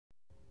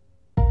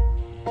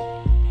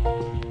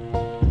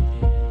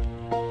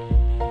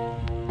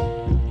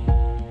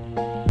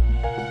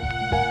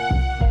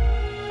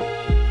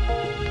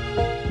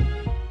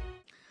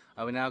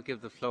now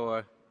give the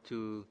floor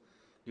to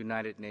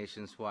United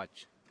Nations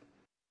Watch.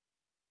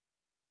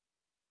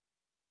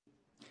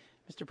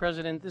 Mr.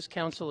 President, this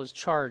Council is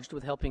charged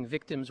with helping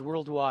victims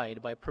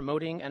worldwide by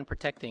promoting and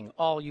protecting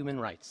all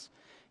human rights.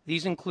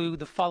 These include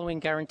the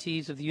following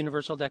guarantees of the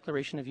Universal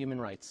Declaration of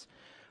Human Rights.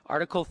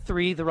 Article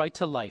 3, the right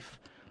to life.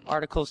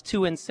 Articles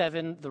 2 and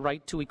 7, the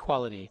right to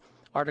equality.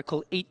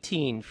 Article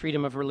 18,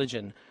 freedom of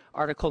religion.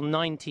 Article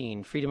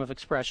 19, freedom of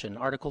expression.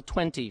 Article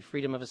 20,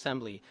 freedom of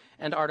assembly.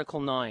 And Article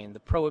 9, the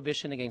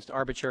prohibition against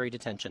arbitrary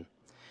detention.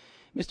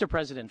 Mr.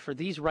 President, for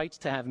these rights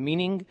to have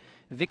meaning,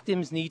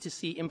 victims need to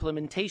see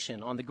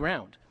implementation on the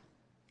ground.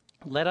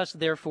 Let us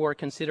therefore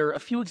consider a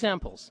few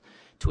examples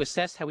to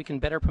assess how we can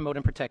better promote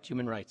and protect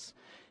human rights.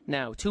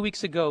 Now, 2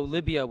 weeks ago,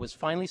 Libya was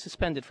finally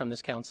suspended from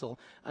this Council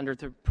under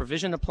the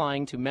provision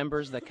applying to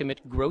members that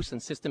commit gross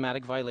and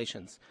systematic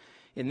violations.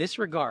 In this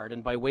regard,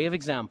 and by way of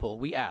example,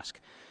 we ask,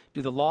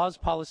 do the laws,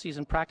 policies,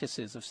 and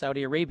practices of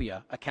Saudi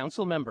Arabia, a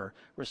Council member,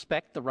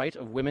 respect the right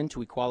of women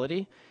to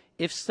equality?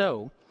 If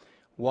so,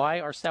 why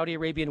are Saudi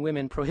Arabian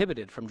women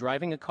prohibited from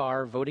driving a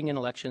car, voting in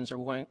elections,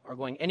 or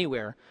going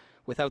anywhere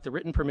without the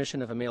written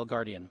permission of a male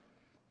guardian?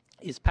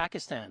 Is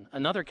Pakistan,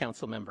 another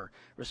Council member,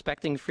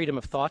 respecting freedom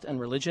of thought and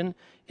religion?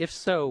 If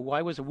so,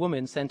 why was a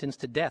woman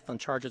sentenced to death on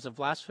charges of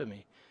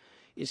blasphemy?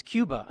 Is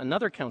Cuba,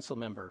 another Council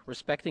member,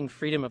 respecting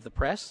freedom of the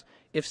press?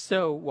 If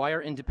so, why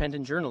are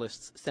independent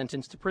journalists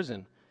sentenced to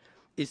prison?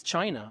 Is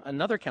China,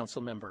 another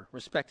Council member,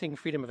 respecting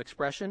freedom of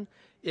expression?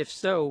 If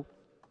so,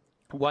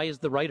 why is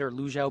the writer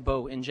Liu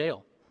Xiaobo in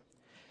jail?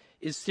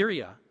 Is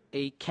Syria,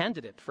 a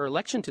candidate for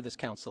election to this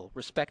Council,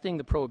 respecting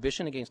the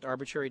prohibition against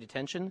arbitrary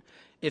detention?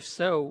 If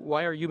so,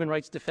 why are human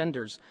rights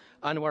defenders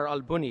Anwar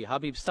al-Buni,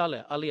 Habib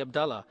Saleh, Ali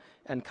Abdallah,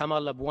 and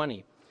Kamal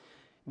Labwani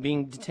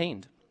being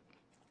detained?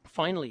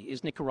 Finally,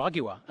 is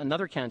Nicaragua,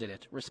 another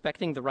candidate,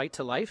 respecting the right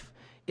to life?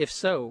 If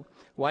so,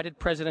 why did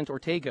President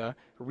Ortega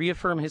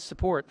reaffirm his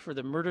support for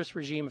the murderous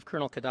regime of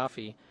Colonel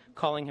Gaddafi,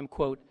 calling him,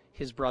 quote,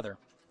 his brother?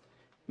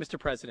 Mr.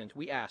 President,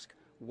 we ask,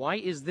 why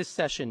is this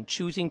session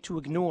choosing to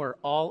ignore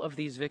all of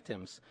these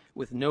victims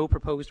with no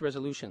proposed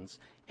resolutions?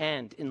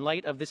 And in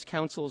light of this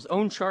Council's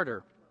own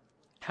charter,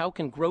 how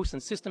can gross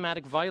and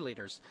systematic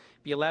violators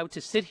be allowed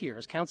to sit here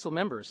as Council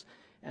members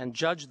and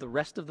judge the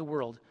rest of the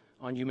world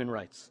on human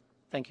rights?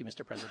 Thank you,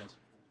 Mr. President.